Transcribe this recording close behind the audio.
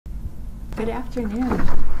Good afternoon.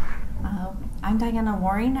 I'm Diana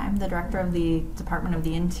Waring. I'm the director of the Department of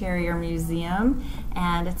the Interior Museum,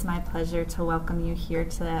 and it's my pleasure to welcome you here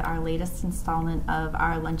to our latest installment of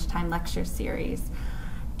our Lunchtime Lecture Series.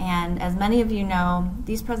 And as many of you know,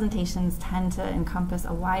 these presentations tend to encompass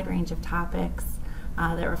a wide range of topics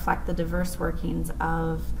that reflect the diverse workings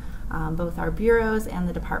of both our bureaus and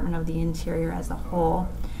the Department of the Interior as a whole,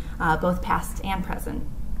 both past and present.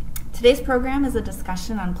 Today's program is a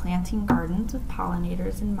discussion on planting gardens with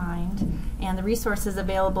pollinators in mind and the resources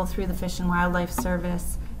available through the Fish and Wildlife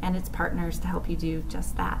Service and its partners to help you do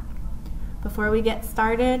just that. Before we get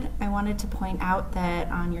started, I wanted to point out that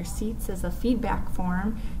on your seats is a feedback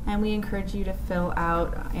form, and we encourage you to fill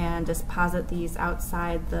out and deposit these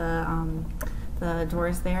outside the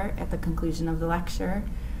doors there at the conclusion of the lecture.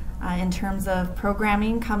 In terms of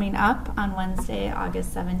programming coming up on Wednesday,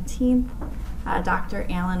 August 17th, Dr.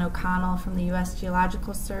 Alan O'Connell from the U.S.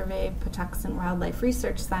 Geological Survey, Patuxent Wildlife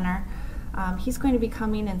Research Center, he's going to be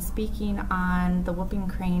coming and speaking on the whooping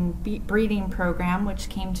crane breeding program, which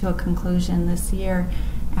came to a conclusion this year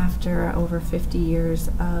after over 50 years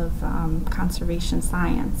of conservation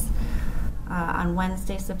science. On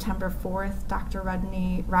Wednesday, September 4th, Dr.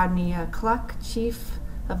 Rodney Kluck, Chief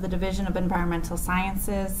of the Division of Environmental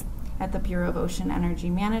Sciences at the Bureau of Ocean Energy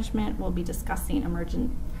Management, will be discussing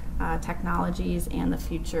emergent technologies and the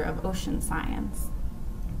future of ocean science.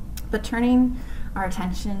 But turning our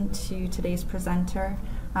attention to today's presenter,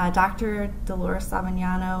 Dr. Dolores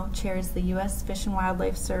Savignano chairs the U.S. Fish and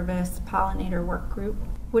Wildlife Service Pollinator Work Group,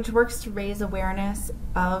 which works to raise awareness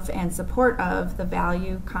of and support of the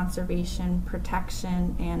value, conservation,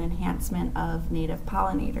 protection, and enhancement of native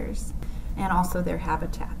pollinators, and also their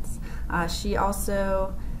habitats. She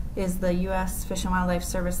also is the U.S. Fish and Wildlife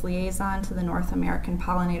Service liaison to the North American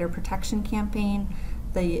Pollinator Protection Campaign.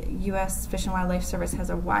 The U.S. Fish and Wildlife Service has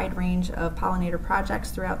a wide range of pollinator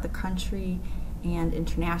projects throughout the country and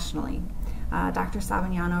internationally. Dr.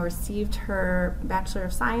 Savignano received her Bachelor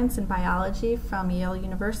of Science in Biology from Yale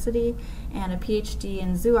University and a PhD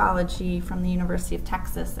in Zoology from the University of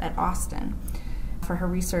Texas at Austin for her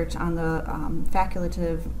research on the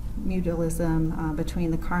facultative mutualism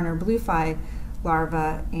between the Carner bluefly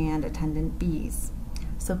larvae and attendant bees.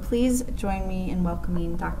 So please join me in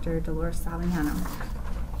welcoming Dr. Dolores Savignano.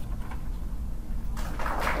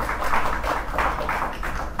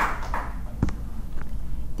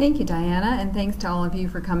 Thank you, Diana, and thanks to all of you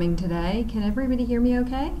for coming today. Can everybody hear me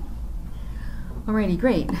okay? Alrighty,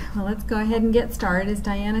 great. Well, let's go ahead and get started. As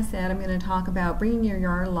Diana said, I'm going to talk about bringing your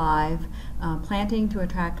yard alive, planting to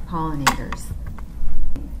attract pollinators.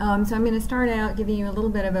 So I'm going to start out giving you a little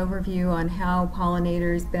bit of overview on how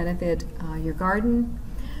pollinators benefit your garden.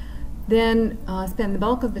 Then spend the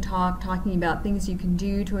bulk of the talk talking about things you can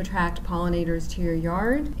do to attract pollinators to your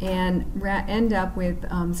yard, and end up with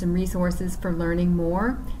some resources for learning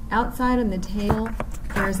more. Outside on the table,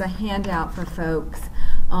 there's a handout for folks.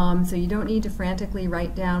 So you don't need to frantically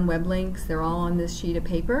write down web links. They're all on this sheet of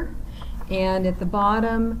paper. And at the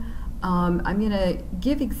bottom, I'm going to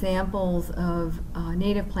give examples of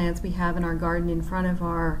native plants we have in our garden in front of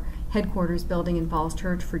our headquarters building in Falls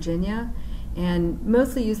Church, Virginia, and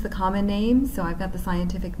mostly use the common names. So I've got the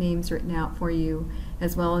scientific names written out for you,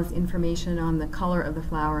 as well as information on the color of the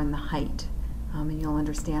flower and the height. And you'll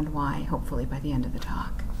understand why, hopefully, by the end of the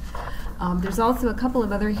talk. There's also a couple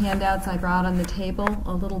of other handouts I brought on the table,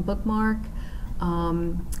 a little bookmark.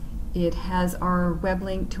 It has our web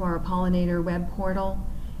link to our pollinator web portal,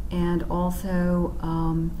 and also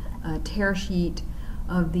a tear sheet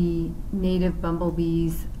of the native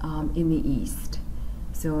bumblebees in the east.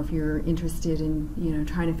 So if you're interested in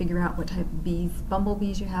trying to figure out what type of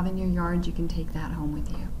bumblebees you have in your yard, you can take that home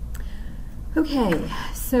with you. Okay,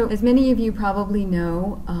 so as many of you probably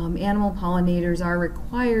know, animal pollinators are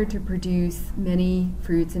required to produce many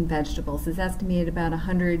fruits and vegetables. It's estimated about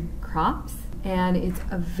 100 crops. And it's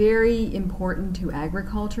very important to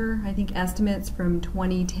agriculture. I think estimates from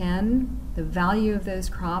 2010, the value of those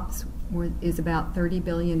crops is about $30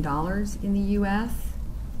 billion in the U.S.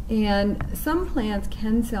 And some plants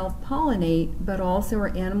can self-pollinate, but also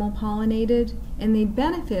are animal pollinated, and they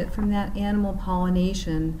benefit from that animal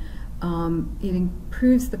pollination. It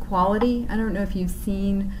improves the quality. I don't know if you've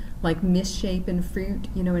seen like misshapen fruit,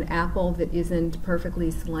 an apple that isn't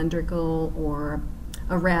perfectly cylindrical, or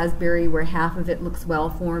a raspberry where half of it looks well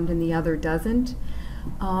formed and the other doesn't.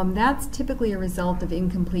 That's typically a result of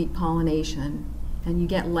incomplete pollination, and you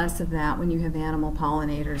get less of that when you have animal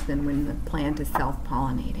pollinators than when the plant is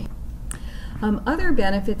self-pollinating. Other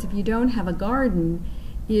benefits if you don't have a garden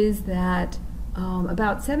is that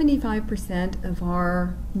About 75% of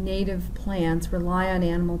our native plants rely on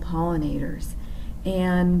animal pollinators,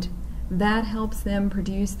 and that helps them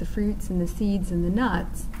produce the fruits and the seeds and the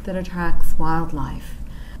nuts that attracts wildlife.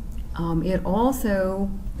 It also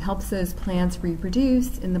helps those plants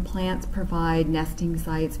reproduce, and the plants provide nesting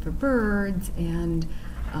sites for birds and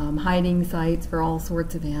hiding sites for all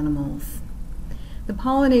sorts of animals. The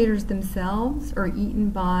pollinators themselves are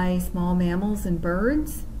eaten by small mammals and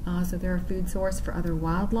birds, so they're a food source for other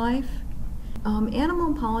wildlife.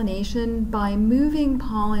 Animal pollination, by moving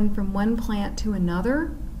pollen from one plant to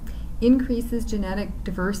another, increases genetic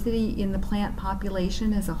diversity in the plant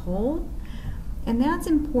population as a whole. And that's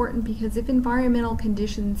important because if environmental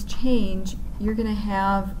conditions change, you're going to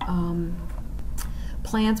have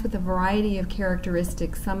plants with a variety of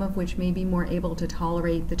characteristics, some of which may be more able to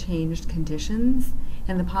tolerate the changed conditions,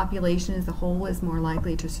 and the population as a whole is more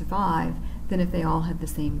likely to survive than if they all had the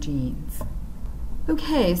same genes.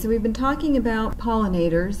 Okay, so we've been talking about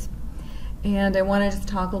pollinators, and I want to just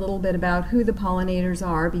talk a little bit about who the pollinators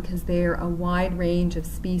are, because they're a wide range of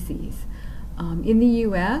species. In the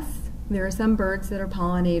U.S., there are some birds that are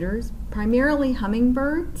pollinators, primarily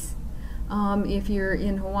hummingbirds. If you're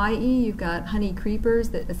in Hawaii, you've got honey creepers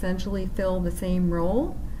that essentially fill the same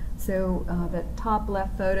role. So the top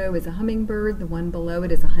left photo is a hummingbird, the one below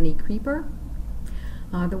it is a honey creeper.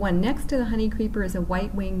 The one next to the honey creeper is a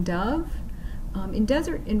white-winged dove. In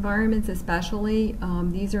desert environments especially,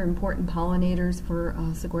 these are important pollinators for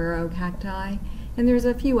saguaro cacti, and there's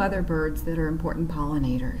a few other birds that are important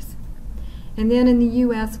pollinators. And then in the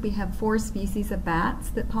U.S. we have 4 species of bats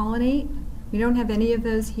that pollinate. We don't have any of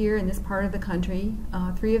those here in this part of the country.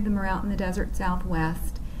 3 of them are out in the desert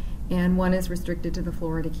southwest, and 1 is restricted to the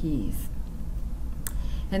Florida Keys.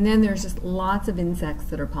 And then there's just lots of insects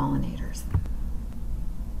that are pollinators,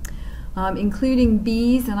 including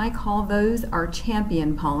bees, and I call those our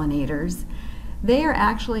champion pollinators. They are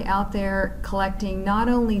actually out there collecting not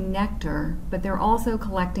only nectar, but they're also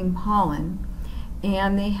collecting pollen,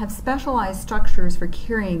 and they have specialized structures for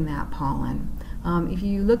carrying that pollen. If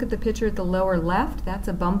you look at the picture at the lower left, that's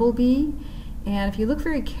a bumblebee, and if you look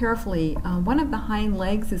very carefully, one of the hind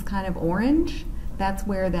legs is kind of orange. That's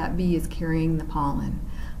where that bee is carrying the pollen.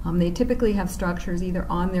 They typically have structures either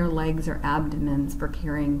on their legs or abdomens for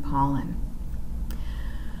carrying pollen.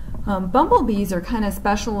 Bumblebees are kind of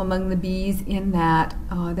special among the bees in that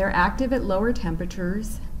they're active at lower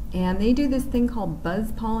temperatures, and they do this thing called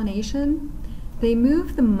buzz pollination. They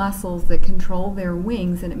move the muscles that control their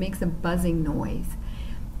wings, and it makes a buzzing noise.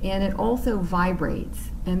 And it also vibrates.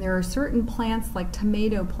 And there are certain plants, like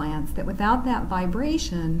tomato plants, that without that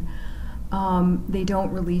vibration, they don't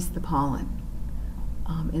release the pollen.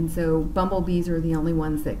 And so bumblebees are the only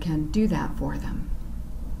ones that can do that for them.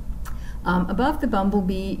 Above the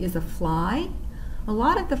bumblebee is a fly. A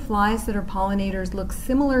lot of the flies that are pollinators look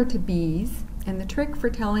similar to bees, and the trick for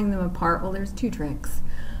telling them apart, well, there's 2 tricks.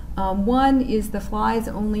 One is the flies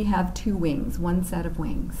only have 2 wings, 1 set of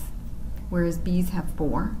wings, whereas bees have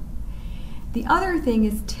 4. The other thing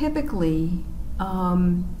is typically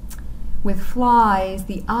with flies,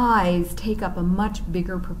 the eyes take up a much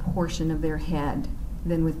bigger proportion of their head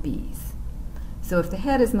than with bees. So if the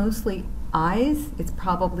head is mostly eyes, it's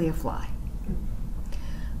probably a fly.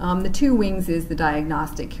 The 2 wings is the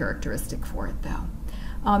diagnostic characteristic for it, though.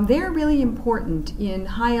 They're really important in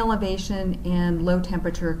high elevation and low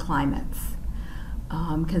temperature climates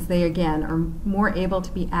because they, again, are more able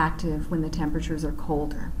to be active when the temperatures are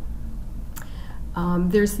colder.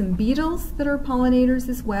 There's some beetles that are pollinators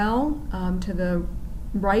as well. To the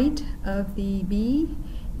right of the bee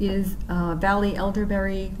is Valley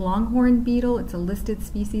elderberry longhorn beetle. It's a listed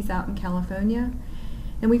species out in California.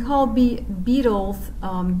 And we call beetles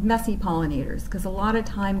messy pollinators because a lot of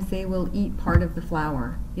times they will eat part of the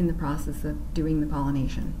flower in the process of doing the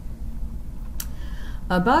pollination.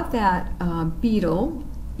 Above that beetle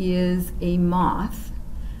is a moth.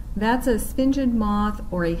 That's a sphinxed moth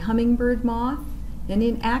or a hummingbird moth. And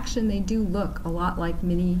in action they do look a lot like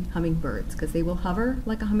mini hummingbirds because they will hover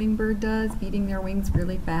like a hummingbird does, beating their wings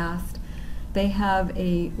really fast. They have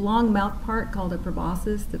a long mouth part called a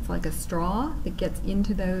proboscis that's like a straw that gets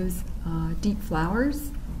into those deep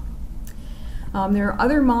flowers. There are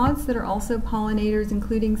other moths that are also pollinators,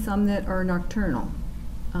 including some that are nocturnal.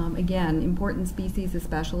 Again, important species,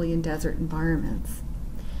 especially in desert environments.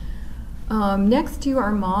 Next to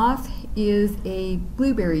our moth is a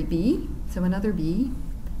blueberry bee, so another bee.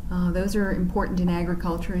 Those are important in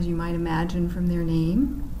agriculture, as you might imagine from their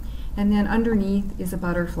name. And then underneath is a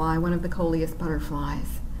butterfly, one of the coleus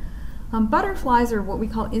butterflies. Butterflies are what we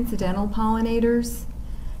call incidental pollinators.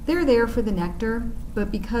 They're there for the nectar,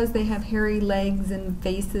 but because they have hairy legs and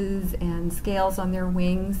faces and scales on their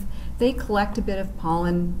wings, they collect a bit of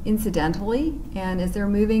pollen incidentally, and as they're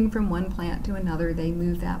moving from one plant to another, they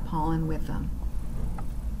move that pollen with them.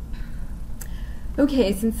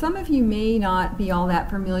 Okay, since some of you may not be all that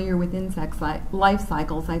familiar with insects' life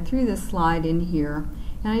cycles, I threw this slide in here,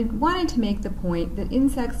 and I wanted to make the point that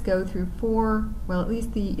insects go through at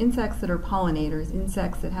least the insects that are pollinators,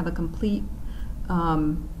 insects that have a complete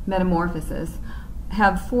metamorphosis,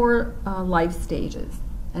 have 4 life stages: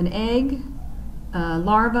 an egg, a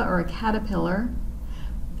larva or a caterpillar,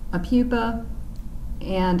 a pupa,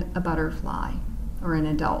 and a butterfly or an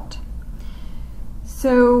adult.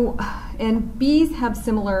 So, and bees have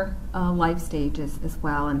similar life stages as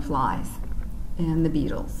well, and flies, and the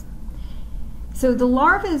beetles. So the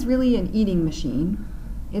larva is really an eating machine.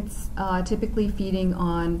 It's typically feeding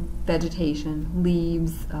on vegetation,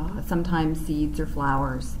 leaves, sometimes seeds or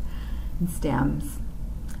flowers, and stems.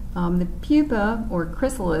 The pupa, or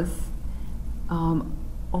chrysalis,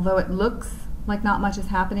 although it looks like not much is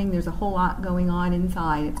happening, there's a whole lot going on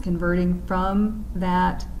inside. It's converting from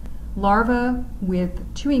that larva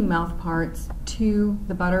with chewing mouth parts to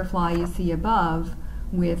the butterfly you see above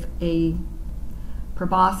with a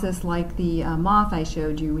proboscis like the moth I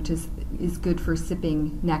showed you, which is good for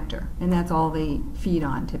sipping nectar, and that's all they feed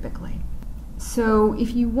on typically. So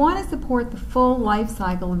if you want to support the full life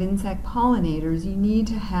cycle of insect pollinators, you need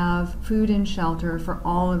to have food and shelter for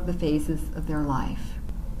all of the phases of their life.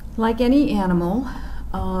 Like any animal,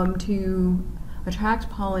 to attract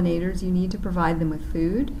pollinators, you need to provide them with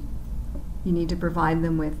food. You need to provide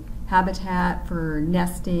them with habitat for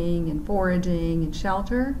nesting and foraging and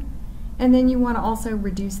shelter. And then you want to also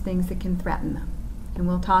reduce things that can threaten them. And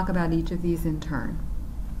we'll talk about each of these in turn.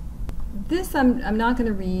 This I'm not going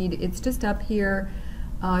to read. It's just up here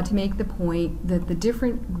to make the point that the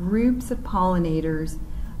different groups of pollinators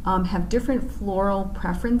have different floral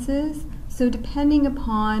preferences. So depending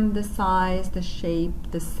upon the size, the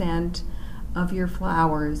shape, the scent of your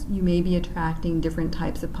flowers, you may be attracting different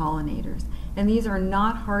types of pollinators. And these are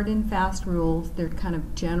not hard and fast rules. They're kind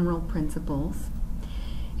of general principles.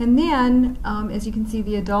 And then, as you can see,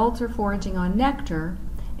 the adults are foraging on nectar,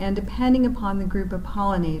 and depending upon the group of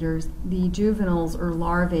pollinators, the juveniles or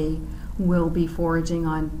larvae will be foraging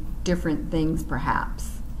on different things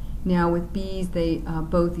perhaps. Now with bees,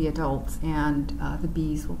 both the adults and the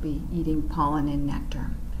bees will be eating pollen and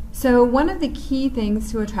nectar. So one of the key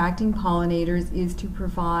things to attracting pollinators is to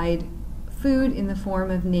provide food in the form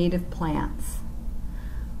of native plants.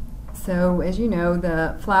 So as you know,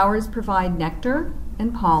 the flowers provide nectar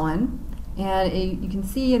and pollen, and you can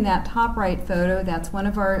see in that top right photo, that's one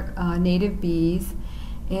of our native bees,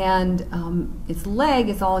 and its leg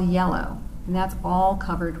is all yellow, and that's all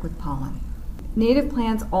covered with pollen. Native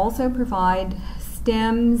plants also provide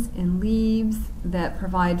stems and leaves that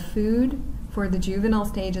provide food for the juvenile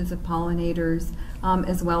stages of pollinators,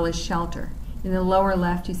 as well as shelter. In the lower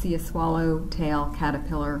left, you see a swallowtail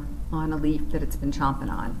caterpillar on a leaf that it's been chomping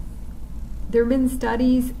on. There have been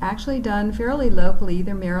studies actually done fairly locally,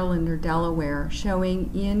 either Maryland or Delaware,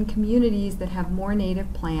 showing in communities that have more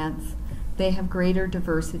native plants, they have greater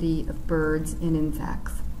diversity of birds and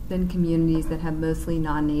insects than communities that have mostly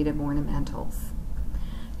non-native ornamentals.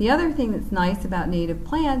 The other thing that's nice about native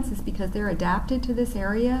plants is because they're adapted to this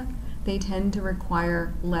area, they tend to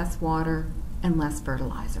require less water and less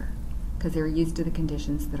fertilizer because they're used to the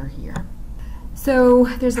conditions that are here. So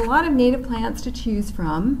there's a lot of native plants to choose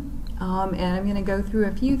from. And I'm going to go through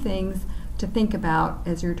a few things to think about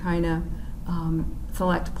as you're trying to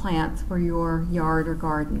select plants for your yard or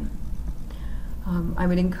garden. I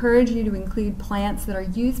would encourage you to include plants that are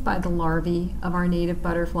used by the larvae of our native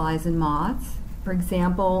butterflies and moths. For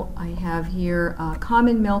example, I have here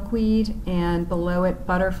common milkweed and below it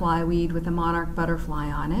butterfly weed with a monarch butterfly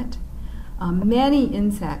on it. Many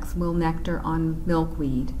insects will nectar on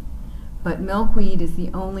milkweed, but milkweed is the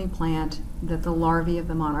only plant that the larvae of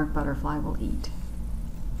the monarch butterfly will eat.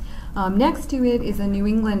 Next to it is a New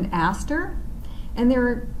England aster,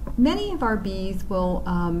 and many of our bees will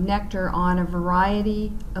nectar on a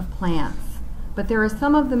variety of plants, but there are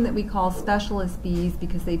some of them that we call specialist bees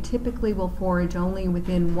because they typically will forage only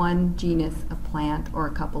within one genus of plant or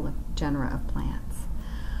a couple of genera of plants.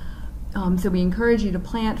 So we encourage you to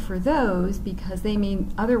plant for those because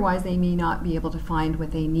otherwise they may not be able to find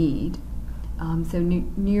what they need. So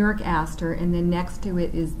New York aster, and then next to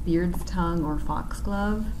it is beard's tongue or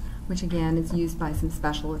foxglove, which again is used by some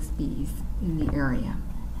specialist bees in the area.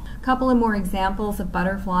 A couple of more examples of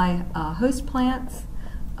butterfly host plants.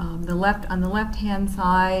 On the left-hand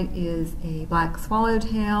side is a black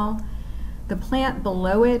swallowtail. The plant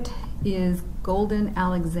below it is golden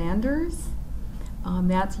Alexanders.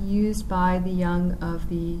 That's used by the young of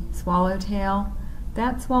the swallowtail.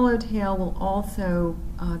 That swallowtail will also,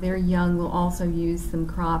 their young will also use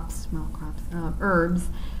some herbs,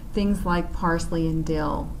 things like parsley and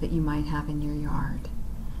dill that you might have in your yard.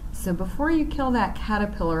 So before you kill that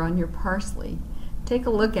caterpillar on your parsley, take a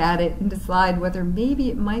look at it and decide whether maybe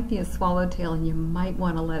it might be a swallowtail and you might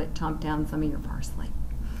want to let it chomp down some of your parsley.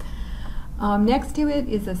 Next to it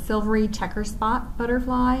is a silvery checker spot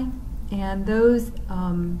butterfly, and those,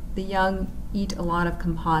 the young eat a lot of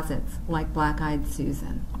composites like black-eyed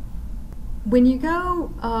Susan. When you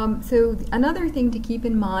go, so another thing to keep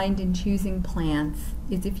in mind in choosing plants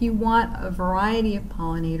is if you want a variety of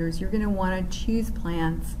pollinators, you're going to want to choose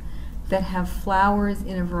plants that have flowers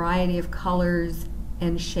in a variety of colors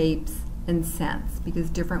and shapes and scents, because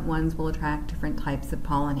different ones will attract different types of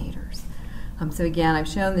pollinators. So again, I've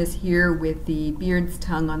shown this here with the beard's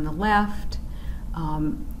tongue on the left,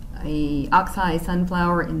 a oxeye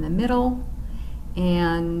sunflower in the middle,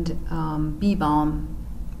 and bee balm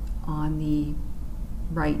on the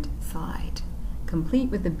right side,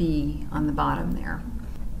 complete with a bee on the bottom there.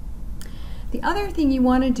 The other thing you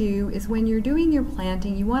want to do is when you're doing your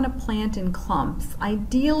planting, you want to plant in clumps,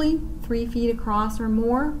 ideally 3 feet across or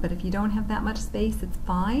more, but if you don't have that much space, it's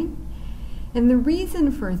fine. And the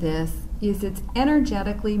reason for this is it's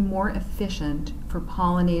energetically more efficient for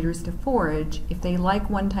pollinators to forage if they like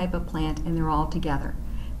one type of plant and they're all together.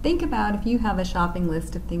 Think about if you have a shopping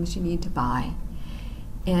list of things you need to buy,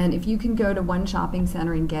 and if you can go to one shopping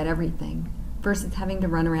center and get everything versus having to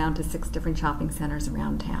run around to 6 different shopping centers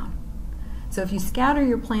around town. So if you scatter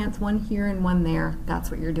your plants one here and one there,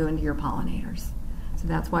 that's what you're doing to your pollinators. So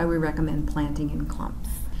that's why we recommend planting in clumps.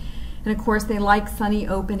 And of course they like sunny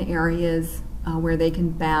open areas where they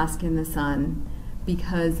can bask in the sun,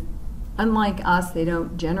 because unlike us, they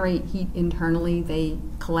don't generate heat internally, they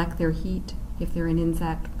collect their heat if they're an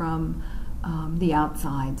insect from the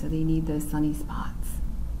outside, so they need those sunny spots.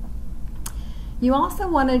 You also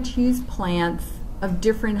want to choose plants of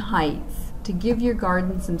different heights to give your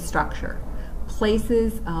garden some structure.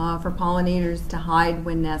 Places for pollinators to hide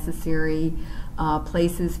when necessary,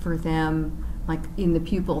 places for them like in the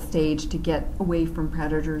pupal stage to get away from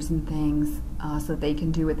predators and things so they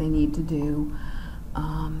can do what they need to do.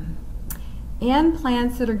 And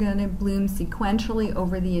plants that are going to bloom sequentially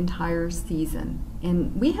over the entire season.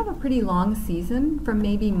 And we have a pretty long season from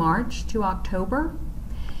maybe March to October.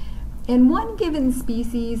 And one given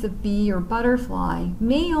species of bee or butterfly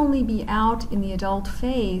may only be out in the adult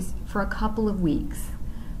phase for a couple of weeks.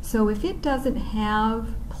 So if it doesn't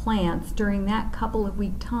have plants during that couple of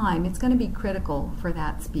week time, it's going to be critical for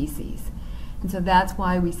that species. And so that's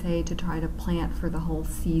why we say to try to plant for the whole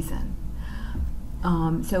season.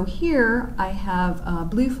 So here I have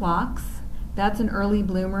blue phlox. That's an early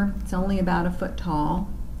bloomer. It's only about a foot tall.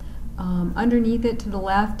 Underneath it to the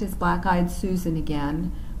left is black-eyed Susan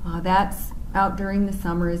again. That's out during the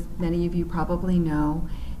summer, as many of you probably know,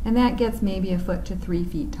 and that gets maybe a foot to 3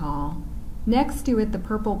 feet tall. Next to it, the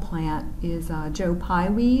purple plant is Joe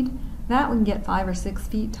Pieweed. That one can get 5 or 6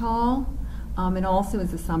 feet tall, and also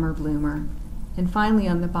is a summer bloomer. And finally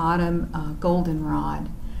on the bottom, goldenrod.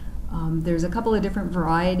 There's a couple of different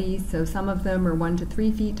varieties, so some of them are 1 to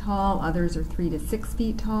 3 feet tall, others are 3 to 6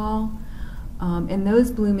 feet tall, and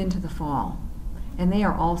those bloom into the fall. And they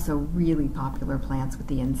are also really popular plants with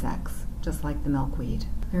the insects, just like the milkweed.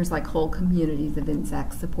 There's like whole communities of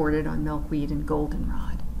insects supported on milkweed and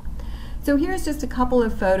goldenrod. So here's just a couple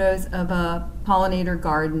of photos of a pollinator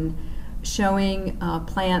garden showing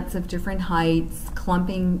plants of different heights,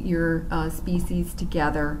 clumping your species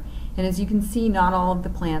together. And as you can see, not all of the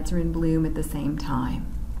plants are in bloom at the same time.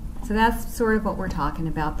 So that's sort of what we're talking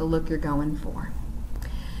about, the look you're going for.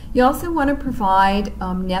 You also want to provide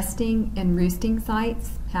nesting and roosting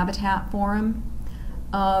sites, habitat for them.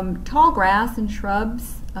 Tall grass and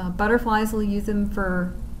shrubs, butterflies will use them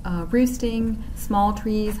for roosting. Small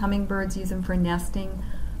trees, hummingbirds use them for nesting.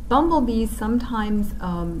 Bumblebees sometimes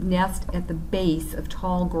nest at the base of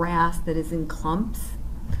tall grass that is in clumps,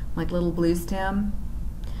 like little bluestem.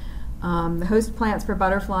 The host plants for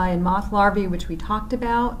butterfly and moth larvae, which we talked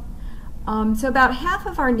about. So about half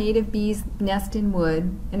of our native bees nest in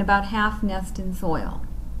wood and about half nest in soil.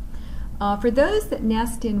 For those that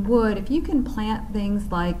nest in wood, if you can plant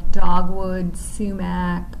things like dogwood,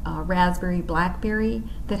 sumac, raspberry, blackberry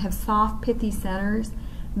that have soft pithy centers,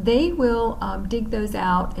 they will dig those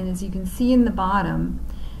out, and as you can see in the bottom,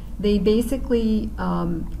 they basically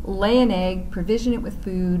lay an egg, provision it with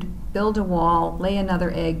food, build a wall, lay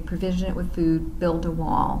another egg, provision it with food, build a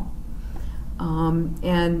wall.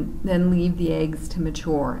 and then leave the eggs to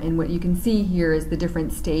mature. And what you can see here is the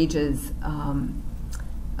different stages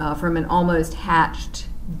from an almost hatched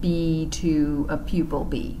bee to a pupal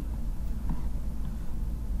bee.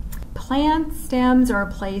 Plant stems are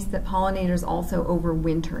a place that pollinators also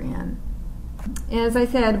overwinter in. As I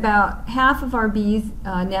said, about half of our bees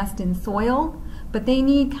nest in soil, but they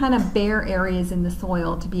need kind of bare areas in the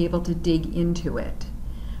soil to be able to dig into it.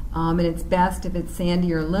 And it's best if it's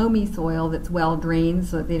sandy or loamy soil that's well drained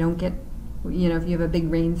so that they don't get, if you have a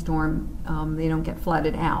big rainstorm, they don't get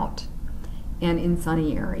flooded out, and in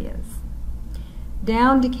sunny areas.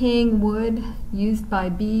 Down decaying wood used by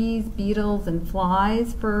bees, beetles, and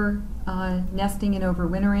flies for nesting and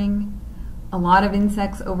overwintering. A lot of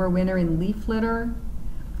insects overwinter in leaf litter.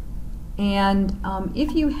 And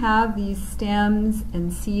if you have these stems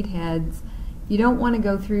and seed heads, you don't want to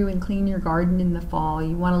go through and clean your garden in the fall.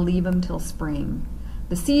 You want to leave them till spring.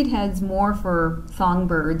 The seed heads more for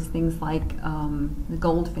songbirds, things like the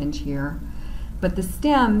goldfinch here. But the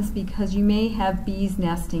stems, because you may have bees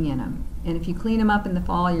nesting in them. And if you clean them up in the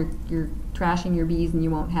fall, you're trashing your bees and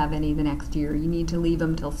you won't have any the next year. You need to leave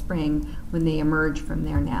them till spring when they emerge from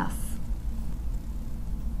their nests.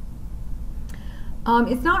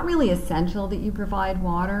 It's not really essential that you provide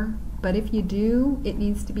water, but if you do, it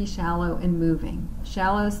needs to be shallow and moving.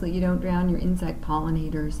 Shallow so that you don't drown your insect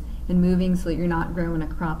pollinators, and moving so that you're not growing a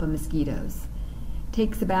crop of mosquitoes. It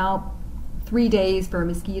takes about 3 days for a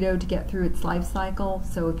mosquito to get through its life cycle,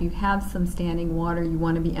 so if you have some standing water, you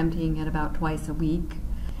want to be emptying it about twice a week.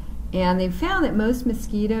 And they've found that most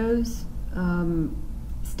mosquitoes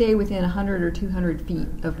stay within 100 or 200 feet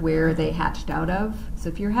of where they hatched out of. So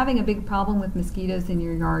if you're having a big problem with mosquitoes in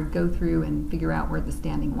your yard, go through and figure out where the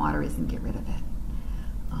standing water is and get rid of it.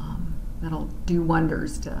 That'll do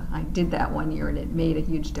wonders. I did that one year and it made a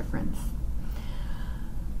huge difference.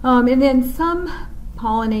 And then some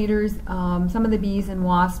pollinators, some of the bees and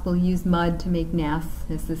wasps will use mud to make nests,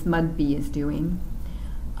 as this mud bee is doing.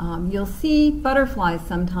 You'll see butterflies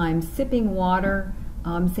sometimes sipping water,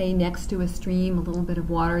 say next to a stream, a little bit of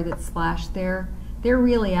water that's splashed there. They're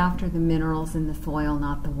really after the minerals in the soil,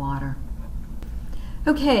 not the water.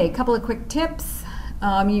 Okay, a couple of quick tips.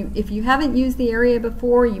 If you haven't used the area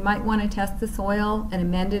before, you might want to test the soil and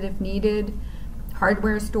amend it if needed.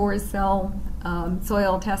 Hardware stores sell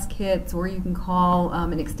soil test kits, or you can call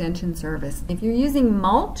an extension service. If you're using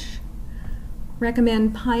mulch,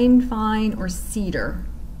 recommend pine fine or cedar.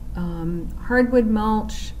 Hardwood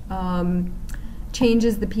mulch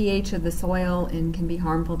changes the pH of the soil and can be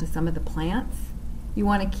harmful to some of the plants. You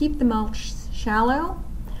want to keep the mulch shallow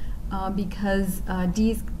because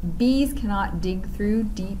bees cannot dig through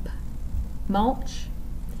deep mulch.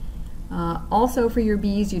 Also for your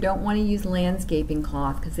bees, you don't want to use landscaping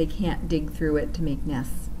cloth because they can't dig through it to make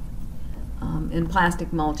nests. And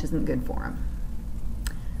plastic mulch isn't good for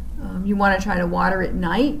them. You want to try to water at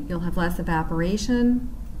night. You'll have less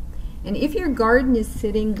evaporation. And if your garden is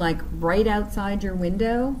sitting like right outside your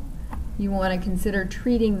window, you want to consider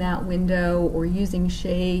treating that window or using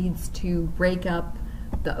shades to break up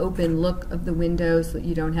the open look of the window so that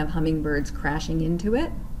you don't have hummingbirds crashing into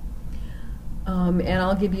it. And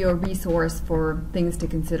I'll give you a resource for things to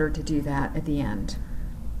consider to do that at the end.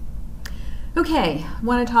 Okay, I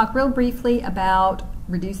want to talk real briefly about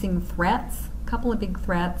reducing threats. A couple of big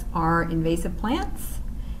threats are invasive plants,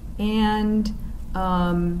 and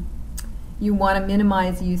you want to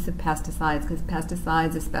minimize the use of pesticides, because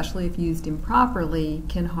pesticides, especially if used improperly,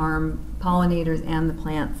 can harm pollinators and the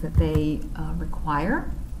plants that they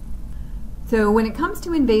require. So when it comes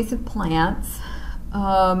to invasive plants,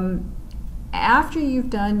 after you've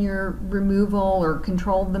done your removal or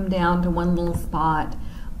controlled them down to one little spot,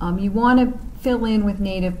 you want to fill in with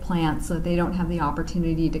native plants so that they don't have the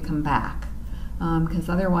opportunity to come back, because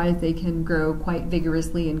otherwise they can grow quite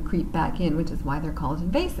vigorously and creep back in, which is why they're called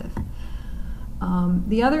invasive.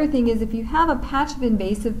 The other thing is, if you have a patch of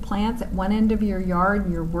invasive plants at one end of your yard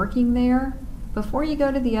and you're working there, before you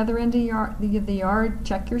go to the other end of the yard,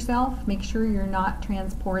 check yourself. Make sure you're not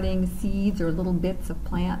transporting seeds or little bits of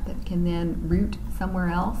plant that can then root somewhere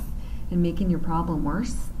else and making your problem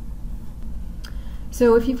worse.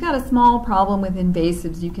 So if you've got a small problem with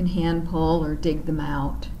invasives, you can hand pull or dig them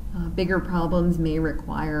out. Bigger problems may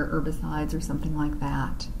require herbicides or something like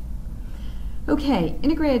that. Okay,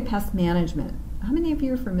 integrated pest management. How many of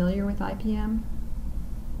you are familiar with IPM?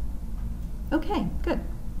 Okay, good.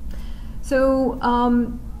 So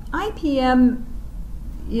IPM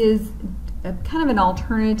is kind of an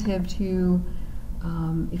alternative to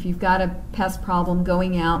if you've got a pest problem,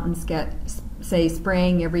 going out and say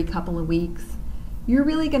spraying every couple of weeks. you're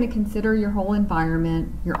really going to consider your whole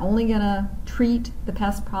environment. You're only going to treat the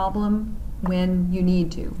pest problem when you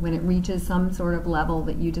need to, when it reaches some sort of level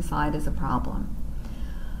that you decide is a problem.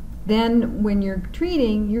 Then when you're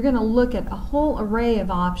treating, you're going to look at a whole array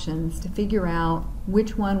of options to figure out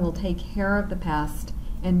which one will take care of the pest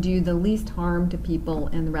and do the least harm to people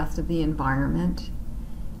and the rest of the environment.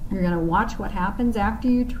 You're going to watch what happens after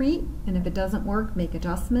you treat, and if it doesn't work, make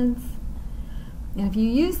adjustments. And if you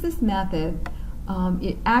use this method,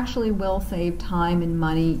 it actually will save time and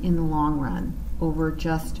money in the long run over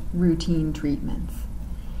just routine treatments.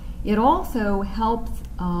 It also helps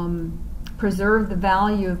preserve the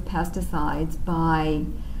value of pesticides by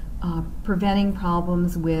preventing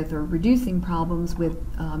problems with or reducing problems with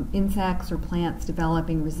insects or plants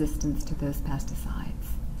developing resistance to those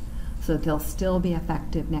pesticides, so that they'll still be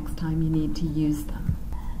effective next time you need to use them.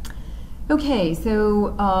 Okay,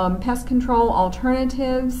 so pest control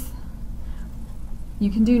alternatives. You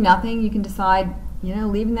can do nothing. You can decide,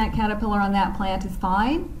 leaving that caterpillar on that plant is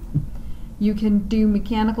fine. You can do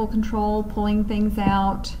mechanical control, pulling things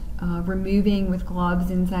out, removing with gloves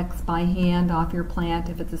insects by hand off your plant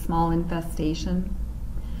if it's a small infestation.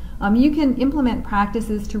 You can implement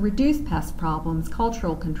practices to reduce pest problems,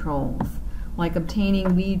 cultural controls, like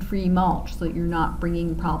obtaining weed-free mulch so that you're not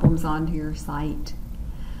bringing problems onto your site.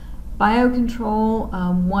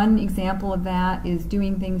 Biocontrol, one example of that is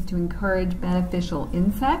doing things to encourage beneficial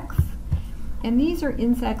insects. And these are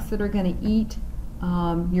insects that are going to eat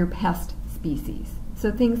your pest species.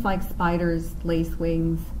 So things like spiders,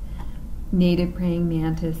 lacewings, native praying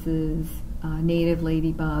mantises, native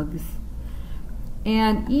ladybugs.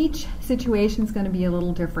 And each situation is going to be a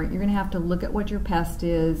little different. You're going to have to look at what your pest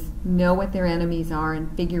is, know what their enemies are,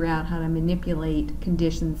 and figure out how to manipulate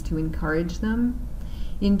conditions to encourage them.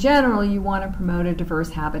 In general, you want to promote a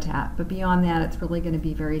diverse habitat, but beyond that, it's really going to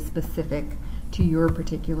be very specific to your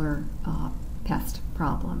particular pest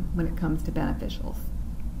problem when it comes to beneficials.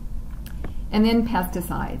 And then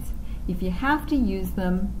pesticides. If you have to use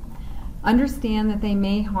them, understand that they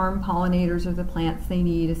may harm pollinators or the plants they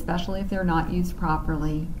need, especially if they're not used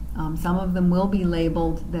properly. Some of them will be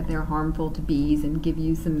labeled that they're harmful to bees and give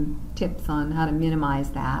you some tips on how to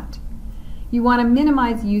minimize that. You want to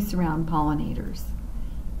minimize use around pollinators,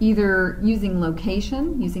 either using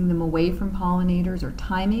location, using them away from pollinators, or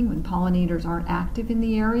timing when pollinators aren't active in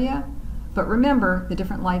the area. But remember the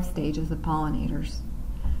different life stages of pollinators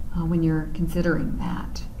when you're considering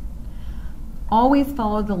that. Always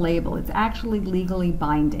follow the label. It's actually legally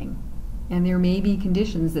binding. And there may be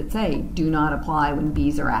conditions that say, do not apply when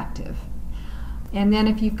bees are active. And then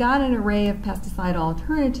if you've got an array of pesticide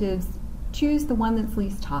alternatives, choose the one that's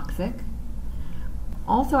least toxic.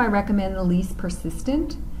 Also, I recommend the least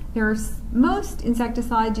persistent. Most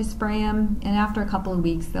insecticides, you spray them, and after a couple of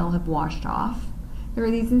weeks, they'll have washed off. There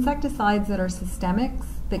are these insecticides that are systemics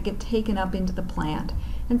that get taken up into the plant.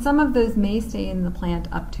 And some of those may stay in the plant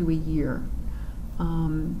up to a year.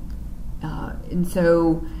 And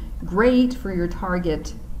so great for your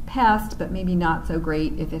target pest, but maybe not so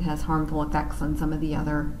great if it has harmful effects on some of the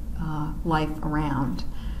other life around.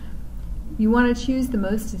 You want to choose the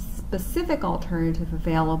most specific alternative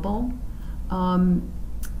available.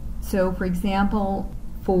 So for example,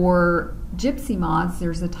 for gypsy moths,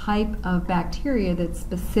 there's a type of bacteria that's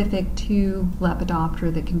specific to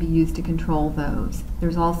Lepidoptera that can be used to control those.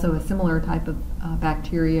 There's also a similar type of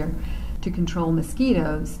bacteria to control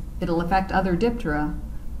mosquitoes. It'll affect other Diptera,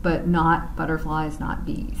 but not butterflies, not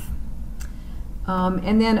bees.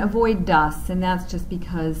 And then avoid dust, and that's just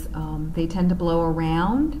because they tend to blow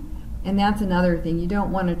around. And that's another thing. You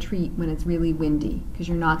don't want to treat when it's really windy, because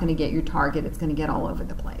you're not going to get your target. It's going to get all over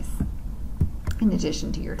the place, in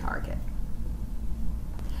addition to your target.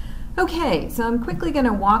 Okay, so I'm quickly going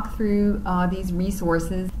to walk through these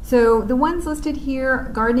resources. So the ones listed here,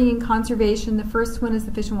 gardening and conservation. The first one is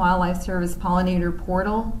the Fish and Wildlife Service Pollinator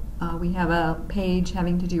Portal. We have a page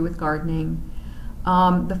having to do with gardening.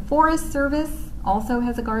 The Forest Service also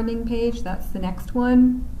has a gardening page. That's the next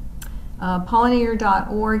one.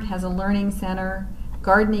 Pollinator.org has a learning center.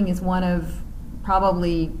 Gardening is one of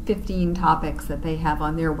probably 15 topics that they have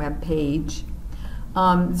on their web page.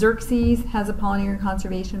 Xerxes has a pollinator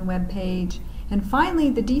conservation web page. And finally,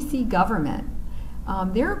 the DC government.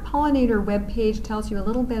 Their pollinator web page tells you a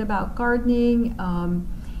little bit about gardening.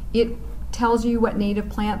 It tells you what native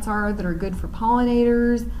plants are that are good for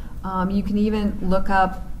pollinators. You can even look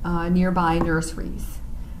up nearby nurseries.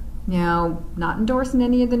 Now, not endorsing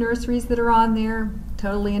any of the nurseries that are on there,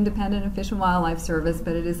 totally independent of Fish and Wildlife Service,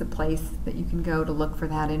 but it is a place that you can go to look for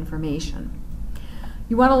that information.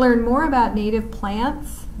 You want to learn more about native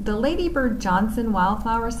plants? The Lady Bird Johnson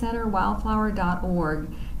Wildflower Center, wildflower.org,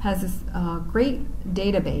 has this great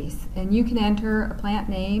database, and you can enter a plant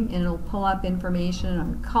name and it'll pull up information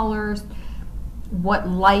on colors, what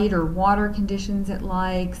light or water conditions it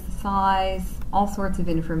likes, the size, all sorts of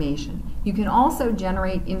information. You can also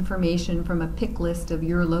generate information from a pick list of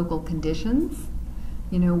your local conditions,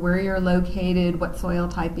 you know, where you're located, what soil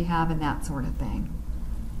type you have, and that sort of thing.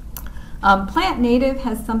 Plant Native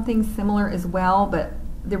has something similar as well, but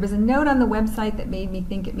there was a note on the website that made me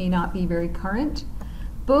think it may not be very current.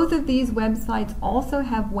 Both of these websites also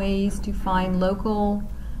have ways to find local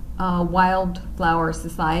wildflower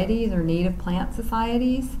societies or native plant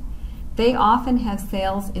societies. They often have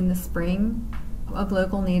sales in the spring of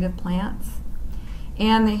local native plants,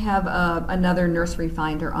 and they have another nursery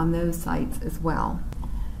finder on those sites as well.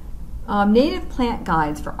 Native plant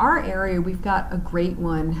guides. For our area, we've got a great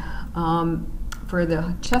one for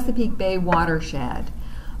the Chesapeake Bay watershed.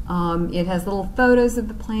 It has little photos of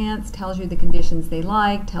the plants, tells you the conditions they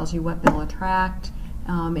like, tells you what they'll attract,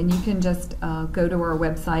 and you can just go to our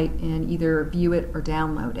website and either view it or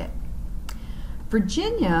download it.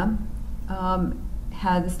 Virginia,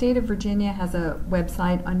 the state of Virginia has a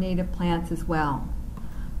website on native plants as well.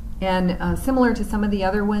 And similar to some of the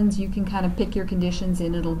other ones, you can kind of pick your conditions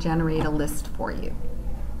and it'll generate a list for you.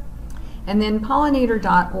 And then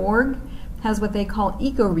Pollinator.org has what they call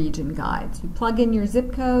ecoregion guides. You plug in your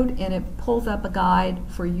zip code and it pulls up a guide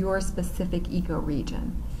for your specific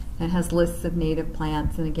ecoregion. It has lists of native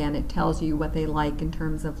plants, and again, it tells you what they like in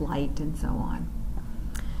terms of light and so on.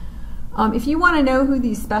 If you want to know who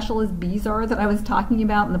these specialist bees are that I was talking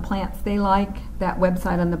about and the plants they like, that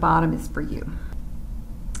website on the bottom is for you.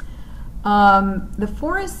 The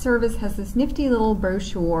Forest Service has this nifty little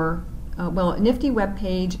brochure, a nifty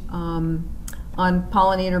webpage on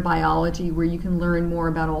pollinator biology where you can learn more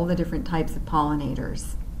about all the different types of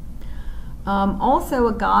pollinators. Also,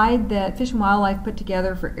 a guide that Fish and Wildlife put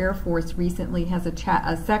together for Air Force recently has a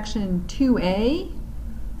section 2A,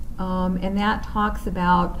 and that talks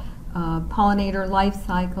about pollinator life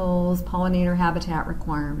cycles, pollinator habitat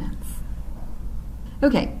requirements.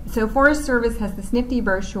 Okay, so Forest Service has this nifty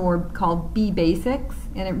brochure called Bee Basics,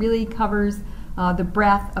 and it really covers the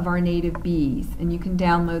breadth of our native bees, and you can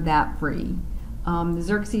download that free. The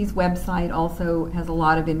Xerxes website also has a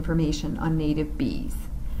lot of information on native bees.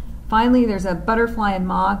 Finally, there's a Butterfly and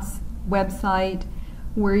Moths website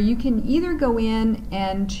where you can either go in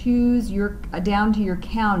and choose down to your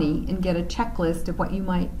county and get a checklist of what you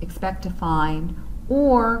might expect to find,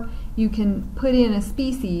 or you can put in a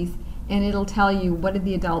species and it'll tell you what do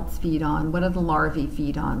the adults feed on, what do the larvae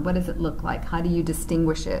feed on, what does it look like, how do you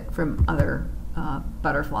distinguish it from other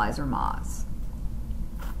butterflies or moths.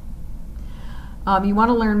 You want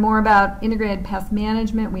to learn more about integrated pest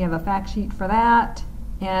management, we have a fact sheet for that.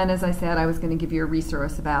 And as I said, I was going to give you a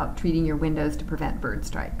resource about treating your windows to prevent bird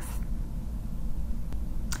strikes.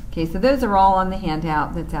 Okay, so those are all on the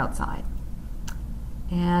handout that's outside.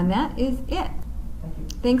 And that is it. Thank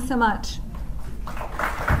you. Thanks so much.